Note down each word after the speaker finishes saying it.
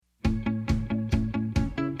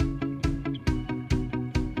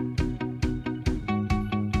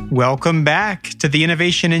Welcome back to the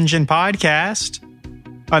Innovation Engine podcast.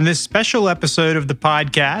 On this special episode of the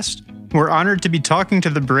podcast, we're honored to be talking to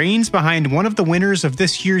the brains behind one of the winners of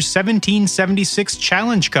this year's 1776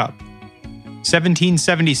 Challenge Cup.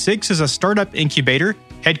 1776 is a startup incubator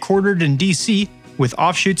headquartered in DC with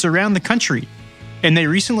offshoots around the country, and they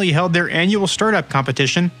recently held their annual startup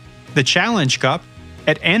competition, the Challenge Cup,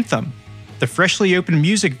 at Anthem, the freshly opened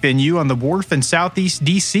music venue on the wharf in Southeast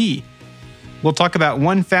DC. We'll talk about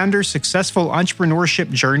one founder's successful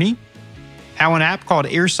entrepreneurship journey, how an app called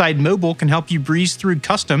Airside Mobile can help you breeze through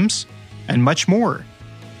customs, and much more.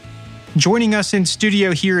 Joining us in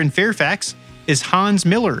studio here in Fairfax is Hans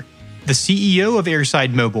Miller, the CEO of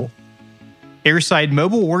Airside Mobile. Airside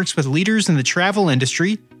Mobile works with leaders in the travel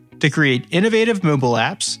industry to create innovative mobile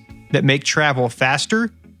apps that make travel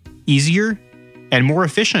faster, easier, and more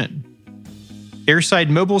efficient. Airside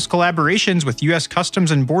Mobile's collaborations with U.S.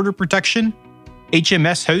 Customs and Border Protection,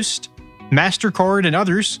 HMS Host, MasterCard, and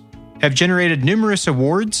others have generated numerous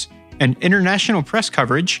awards and international press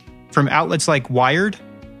coverage from outlets like Wired,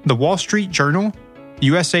 The Wall Street Journal,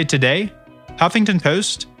 USA Today, Huffington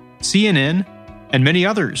Post, CNN, and many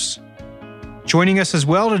others. Joining us as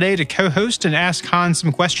well today to co-host and ask Hans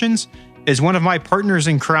some questions is one of my partners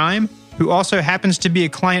in crime, who also happens to be a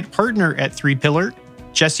client partner at 3Pillar,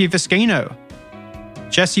 Jesse Viscano.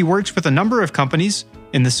 Jesse works with a number of companies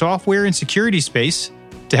in the software and security space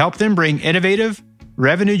to help them bring innovative,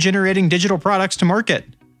 revenue-generating digital products to market.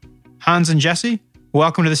 Hans and Jesse,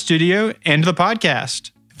 welcome to the studio and to the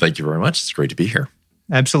podcast. Thank you very much. It's great to be here.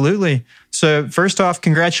 Absolutely. So first off,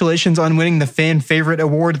 congratulations on winning the fan favorite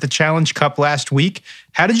award at the Challenge Cup last week.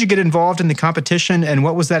 How did you get involved in the competition, and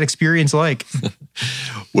what was that experience like?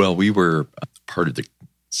 Well, we were part of the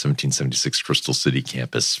 1776 Crystal City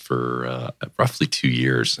campus for roughly 2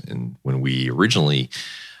 years. And when we originally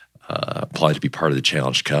applied to be part of the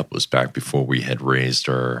Challenge Cup, it was back before we had raised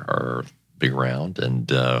our big round. And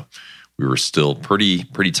we were still pretty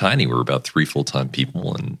tiny. We were about 3 full-time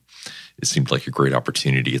people, and it seemed like a great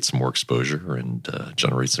opportunity to get some more exposure and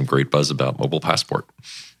generate some great buzz about Mobile Passport.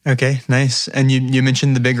 Okay, nice. And you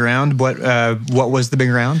mentioned the big round. What was the big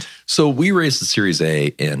round? So we raised the Series A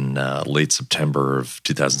in late September of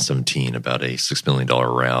 2017, about a $6 million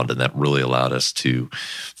round, and that really allowed us to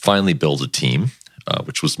finally build a team,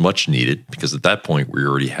 which was much needed because at that point we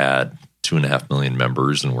already had 2.5 million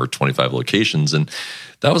members and we're at 25 locations, and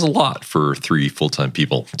that was a lot for 3 full-time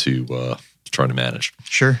people to try to manage.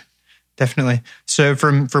 Sure. Definitely. So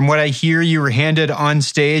from what I hear, you were handed on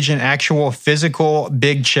stage an actual physical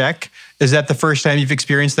big check. Is that the first time you've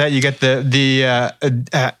experienced that? You get the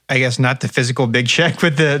I guess not the physical big check,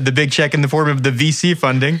 but the big check in the form of the VC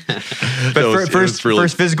funding. But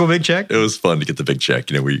first physical big check? It was fun to get the big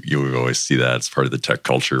check. You always see that. It's part of the tech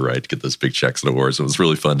culture, right? To get those big checks and awards. It was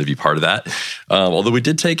really fun to be part of that. Although we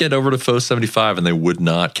did take it over to FO 75 and they would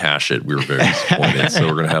not cash it. We were very disappointed. So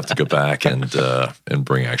we're going to have to go back and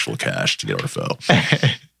bring actual cash to get our FO.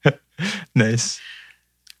 Nice.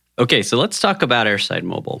 Okay, so let's talk about Airside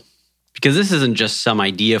Mobile. Because this isn't just some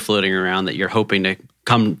idea floating around that you're hoping to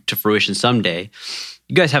come to fruition someday.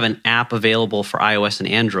 You guys have an app available for iOS and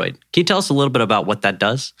Android. Can you tell us a little bit about what that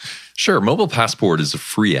does? Sure. Mobile Passport is a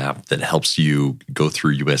free app that helps you go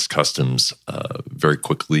through U.S. Customs very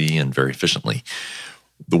quickly and very efficiently.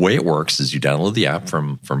 The way it works is you download the app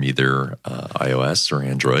from either iOS or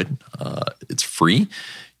Android. It's free.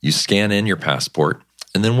 You scan in your passport.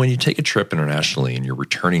 And then when you take a trip internationally and you're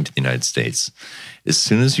returning to the United States, as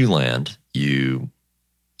soon as you land, you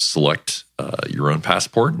select your own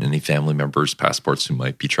passport and any family members' passports who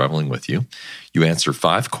might be traveling with you. You answer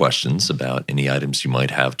 5 questions about any items you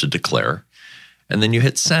might have to declare. And then you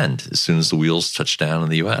hit send as soon as the wheels touch down in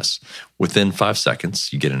the U.S. Within 5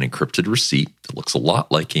 seconds, you get an encrypted receipt that looks a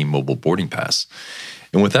lot like a mobile boarding pass.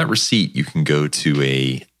 And with that receipt, you can go to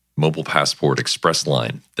a Mobile Passport Express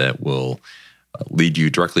line that will lead you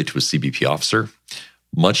directly to a CBP officer.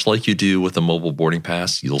 Much like you do with a mobile boarding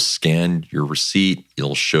pass, you'll scan your receipt,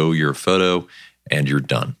 you'll show your photo, and you're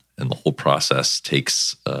done. And the whole process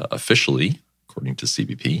takes officially, according to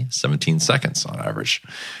CBP, 17 seconds on average,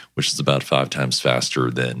 which is about 5 times faster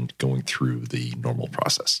than going through the normal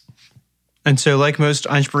process. And so like most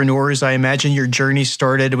entrepreneurs, I imagine your journey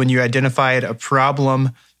started when you identified a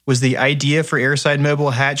problem. Was the idea for Airside Mobile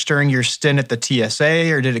hatched during your stint at the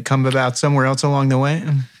TSA, or did it come about somewhere else along the way?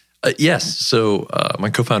 Yes. So my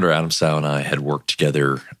co-founder, Adam Sau, and I had worked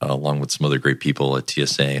together along with some other great people at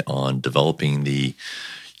TSA on developing the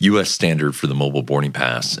U.S. standard for the mobile boarding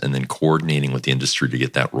pass, and then coordinating with the industry to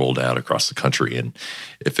get that rolled out across the country. And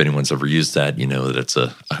if anyone's ever used that, you know that it's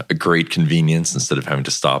a great convenience instead of having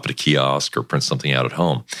to stop at a kiosk or print something out at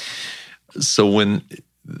home. So when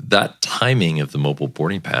that timing of the mobile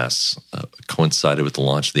boarding pass coincided with the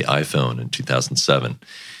launch of the iPhone in 2007,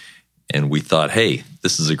 and we thought, hey,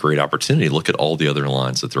 this is a great opportunity. Look at all the other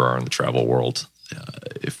lines that there are in the travel world.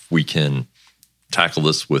 If we can tackle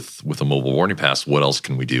this with a mobile boarding pass, what else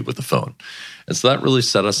can we do with the phone? And so that really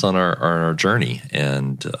set us on our journey.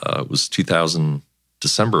 And it was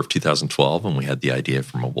December of 2012 when we had the idea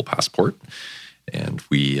for Mobile Passport. And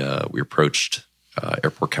we approached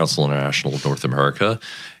Airport Council International of North America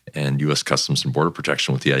and U.S. Customs and Border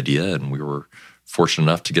Protection with the idea. And we were fortunate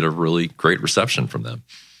enough to get a really great reception from them.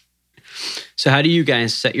 So how do you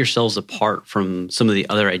guys set yourselves apart from some of the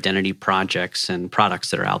other identity projects and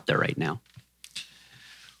products that are out there right now?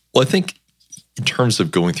 Well, I think in terms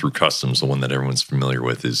of going through customs, the one that everyone's familiar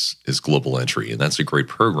with is Global Entry, and that's a great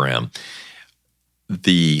program.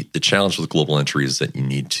 The challenge with Global Entry is that you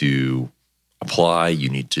need to apply, you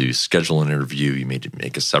need to schedule an interview, you need to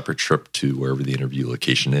make a separate trip to wherever the interview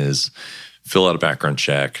location is, fill out a background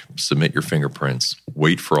check, submit your fingerprints,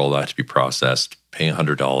 wait for all that to be processed, pay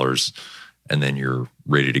 $100, and then you're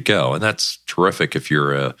ready to go. And that's terrific if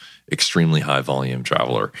you're a extremely high volume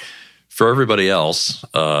traveler. For everybody else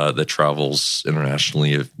that travels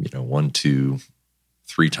internationally, 1, 2,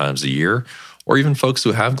 3 times a year, or even folks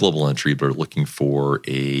who have Global Entry but are looking for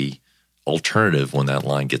a alternative when that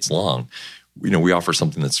line gets long, we offer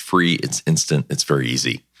something that's free, it's instant, it's very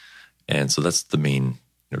easy. And so that's the main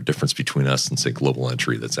difference between us and, say, Global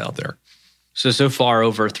Entry that's out there. So far,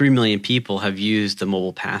 over 3 million people have used the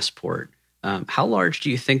Mobile Passport. How large do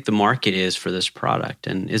you think the market is for this product?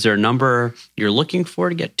 And is there a number you're looking for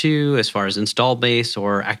to get to as far as install base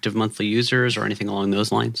or active monthly users or anything along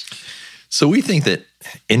those lines? So we think that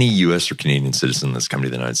any U.S. or Canadian citizen that's coming to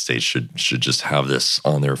the United States should just have this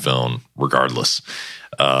on their phone regardless.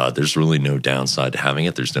 There's really no downside to having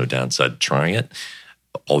it. There's no downside to trying it.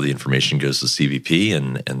 All the information goes to CBP,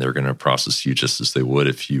 and they're going to process you just as they would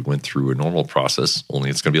if you went through a normal process, only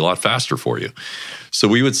it's going to be a lot faster for you. So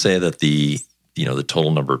we would say that the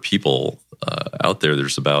total number of people out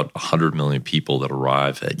there's about 100 million people that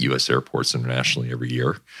arrive at U.S. airports internationally every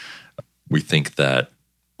year. We think that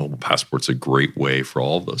Mobile Passport's a great way for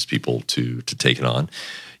all of those people to take it on.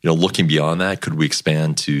 Looking beyond that, could we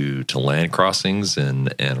expand to land crossings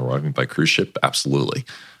and arriving by cruise ship? Absolutely.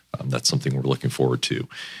 That's something we're looking forward to.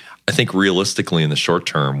 I think realistically in the short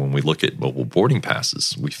term, when we look at mobile boarding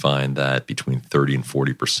passes, we find that between 30 and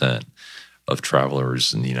 40% of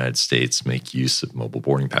travelers in the United States make use of mobile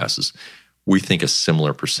boarding passes. We think a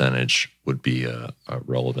similar percentage would be a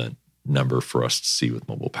relevant number for us to see with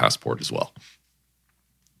Mobile Passport as well.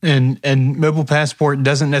 And Mobile Passport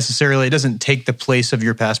doesn't take the place of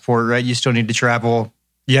your passport, right? You still need to travel.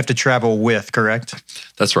 You have to travel with, correct?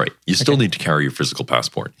 That's right. You still need to carry your physical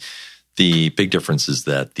passport. The big difference is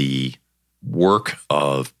that the work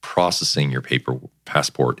of processing your paper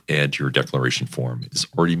passport and your declaration form is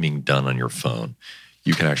already being done on your phone.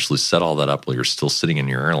 You can actually set all that up while you're still sitting in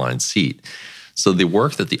your airline seat. So the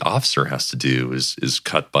work that the officer has to do is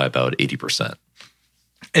cut by about 80%.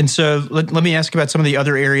 And so let me ask about some of the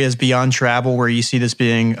other areas beyond travel where you see this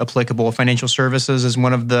being applicable. Financial services is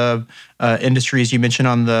one of the industries you mentioned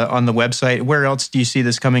on the website. Where else do you see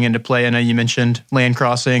this coming into play? I know you mentioned land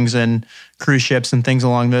crossings and cruise ships and things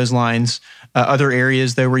along those lines. Other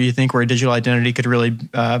areas, though, where you think where digital identity could really,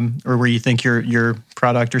 or where you think your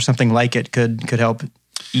product or something like it could help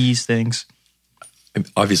ease things?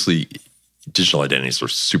 Obviously, digital identities are a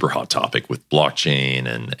super hot topic with blockchain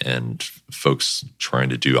and folks trying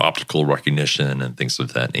to do optical recognition and things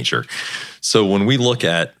of that nature. So when we look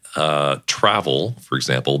at travel, for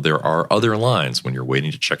example, there are other lines when you're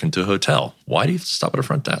waiting to check into a hotel. Why do you have to stop at a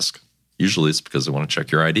front desk? Usually it's because they want to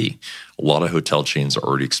check your ID. A lot of hotel chains are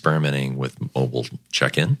already experimenting with mobile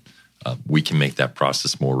check-in. We can make that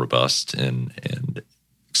process more robust and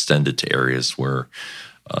extend it to areas where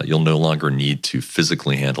you'll no longer need to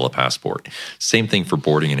physically handle a passport. Same thing for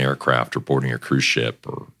boarding an aircraft or boarding a cruise ship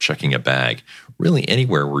or checking a bag, really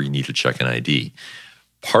anywhere where you need to check an ID.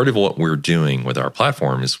 Part of what we're doing with our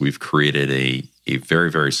platform is we've created a very,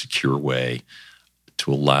 very secure way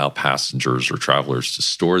to allow passengers or travelers to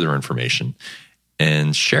store their information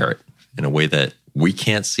and share it in a way that we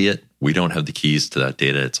can't see it. We don't have the keys to that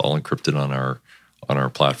data. It's all encrypted on our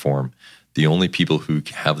platform. The only people who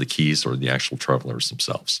have the keys are the actual travelers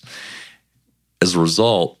themselves. As a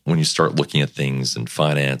result, when you start looking at things in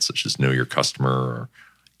finance, such as know your customer or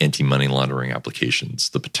anti-money laundering applications.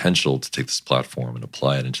 The potential to take this platform and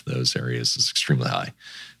apply it into those areas is extremely high.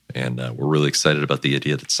 And we're really excited about the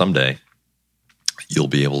idea that someday you'll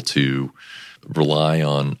be able to rely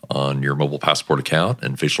on your mobile passport account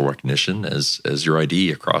and facial recognition as your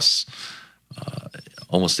ID across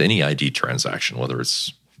almost any ID transaction, whether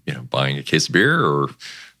it's buying a case of beer or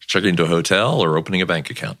checking into a hotel or opening a bank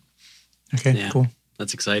account. Okay, yeah, cool.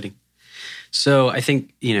 That's exciting. So I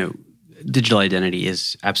think, digital identity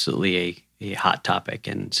is absolutely a hot topic,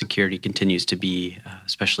 and security continues to be,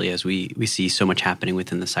 especially as we see so much happening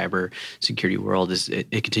within the cyber security world,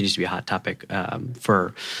 it continues to be a hot topic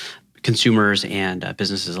for consumers and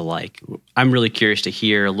businesses alike. I'm really curious to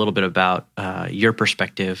hear a little bit about your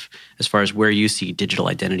perspective as far as where you see digital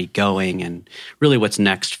identity going and really what's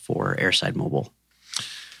next for Airside Mobile.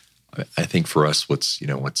 I think for us, what's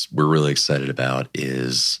we're really excited about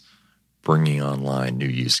is bringing online new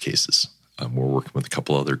use cases. We're working with a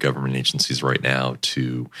couple other government agencies right now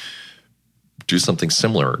to do something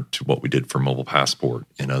similar to what we did for mobile passport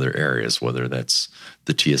in other areas, whether that's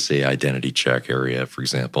the TSA identity check area, for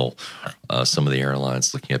example, some of the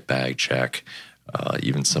airlines looking at bag check,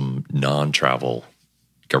 even some non-travel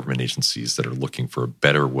government agencies that are looking for a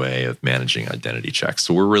better way of managing identity checks.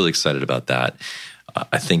 So we're really excited about that.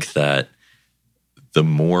 I think that the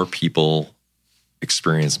more people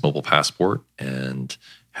experience mobile passport and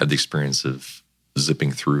have the experience of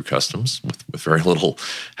zipping through customs with very little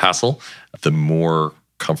hassle, the more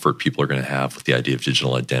comfort people are going to have with the idea of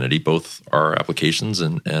digital identity, both our applications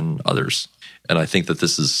and others. And I think that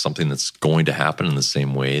this is something that's going to happen in the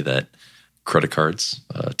same way that credit cards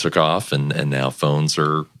took off and now phones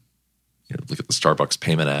are, look at the Starbucks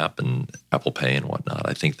payment app and Apple Pay and whatnot.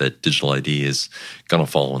 I think that digital ID is going to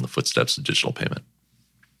follow in the footsteps of digital payment.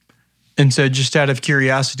 And so just out of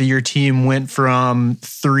curiosity, your team went from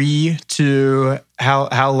 3 to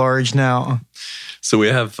how large now? So we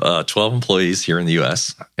have 12 employees here in the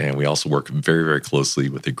U.S., and we also work very, very closely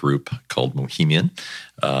with a group called Mohemian,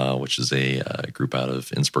 which is a group out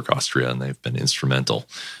of Innsbruck, Austria, and they've been instrumental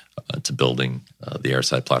to building the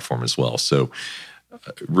Airside platform as well. So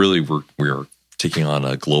really, we're taking on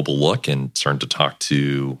a global look and starting to talk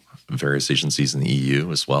to various agencies in the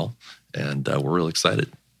EU as well, and we're really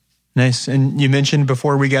excited. Nice. And you mentioned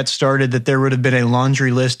before we got started that there would have been a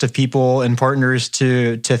laundry list of people and partners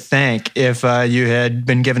to thank if you had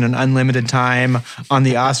been given an unlimited time on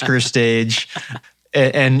the Oscar stage.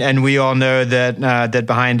 And we all know that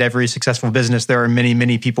behind every successful business there are many,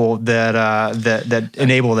 many people that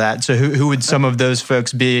enable that. So who would some of those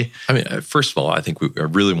folks be? I mean, first of all, I think I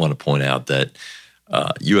really want to point out that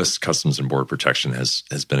U.S. Customs and Border Protection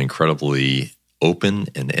has been incredibly open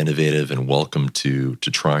and innovative and welcome to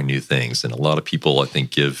trying new things. And a lot of people, I think,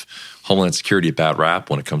 give Homeland Security a bad rap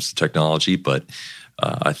when it comes to technology, but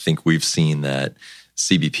I think we've seen that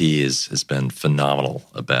CBP has been phenomenal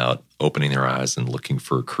about opening their eyes and looking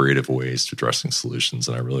for creative ways to addressing solutions.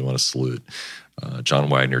 And I really want to salute John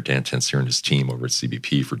Wagner, Dan Tensier, and his team over at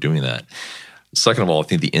CBP for doing that. Second of all, I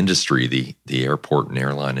think the industry, the airport and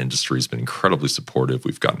airline industry has been incredibly supportive.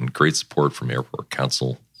 We've gotten great support from Airport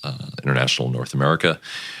Council International North America,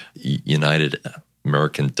 United,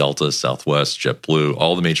 American, Delta, Southwest, JetBlue.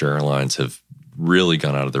 All the major airlines have really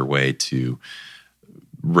gone out of their way to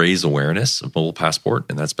raise awareness of mobile passport,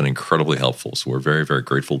 and that's been incredibly helpful. So we're very, very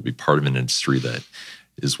grateful to be part of an industry that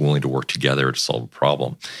is willing to work together to solve a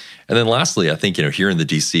problem. And then lastly, I think, here in the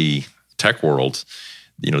DC tech world,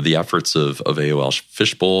 the efforts of AOL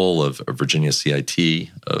Fishbowl, of Virginia CIT,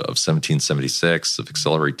 of 1776, of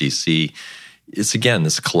Accelerate DC, it's, again,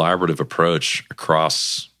 this collaborative approach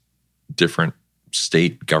across different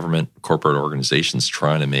state, government, corporate organizations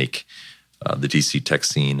trying to make the DC tech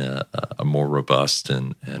scene a more robust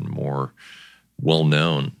and more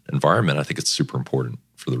well-known environment. I think it's super important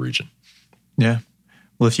for the region. Yeah.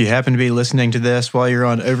 Well, if you happen to be listening to this while you're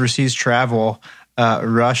on overseas travel,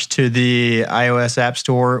 rush to the iOS App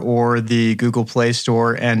Store or the Google Play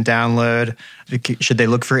Store and download. Should they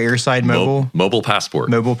look for Airside Mobile? Mobile Passport.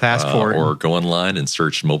 Mobile Passport. Or go online and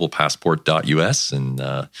search mobilepassport.us, and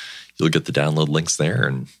you'll get the download links there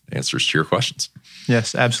and answers to your questions.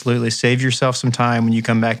 Yes, absolutely. Save yourself some time when you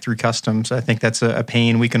come back through customs. I think that's a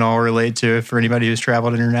pain we can all relate to for anybody who's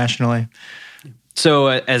traveled internationally. So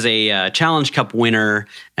as a Challenge Cup winner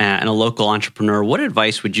and a local entrepreneur, what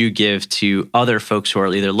advice would you give to other folks who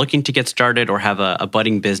are either looking to get started or have a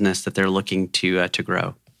budding business that they're looking to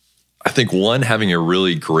grow? I think, one, having a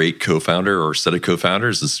really great co-founder or set of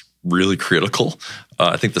co-founders is really critical.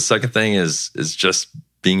 I think the second thing is just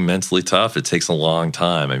being mentally tough. It takes a long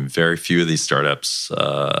time. I mean, very few of these startups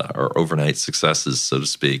are overnight successes, so to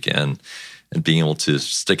speak. And and being able to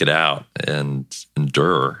stick it out and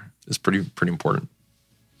endure is pretty important.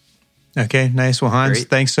 Okay, nice. Well, Hans,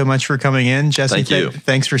 thanks so much for coming in. Jesse, Thank you.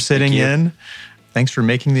 Thanks for sitting in. Thanks for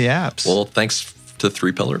making the apps. Well, thanks to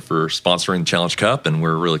 3Pillar for sponsoring the Challenge Cup, and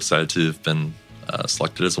we're really excited to have been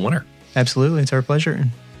selected as a winner. Absolutely. It's our pleasure.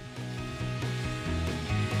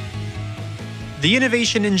 The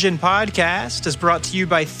Innovation Engine podcast is brought to you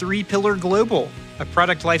by 3Pillar Global, a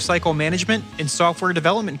product lifecycle management and software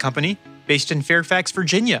development company based in Fairfax,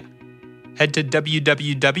 Virginia. Head to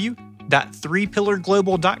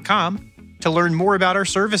www.3pillarglobal.com to learn more about our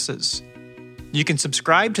services. You can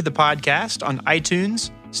subscribe to the podcast on iTunes,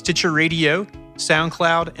 Stitcher Radio,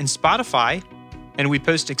 SoundCloud, and Spotify, and we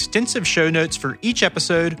post extensive show notes for each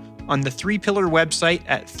episode on the 3Pillar website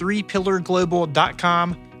at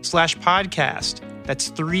 3pillarglobal.com/podcast. That's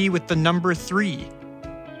 3 with the number 3.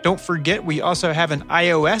 Don't forget, we also have an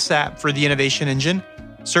iOS app for the Innovation Engine.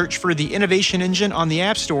 Search for the Innovation Engine on the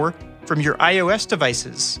App Store from your iOS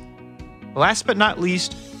devices. Last but not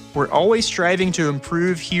least, we're always striving to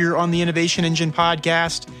improve here on the Innovation Engine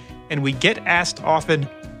podcast, and we get asked often,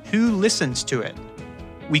 who listens to it?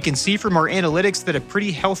 We can see from our analytics that a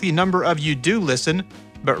pretty healthy number of you do listen,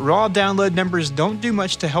 but raw download numbers don't do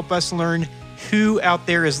much to help us learn who out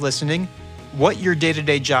there is listening, what your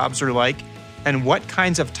day-to-day jobs are like, and what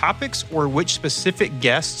kinds of topics or which specific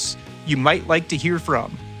guests you might like to hear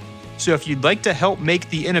from. So if you'd like to help make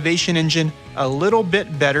the Innovation Engine a little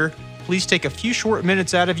bit better, please take a few short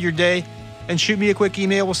minutes out of your day and shoot me a quick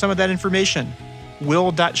email with some of that information.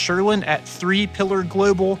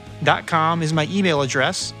 will.sherlin@3pillarglobal.com is my email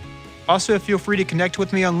address. Also, feel free to connect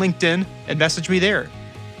with me on LinkedIn and message me there.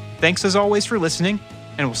 Thanks as always for listening,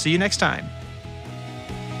 and we'll see you next time.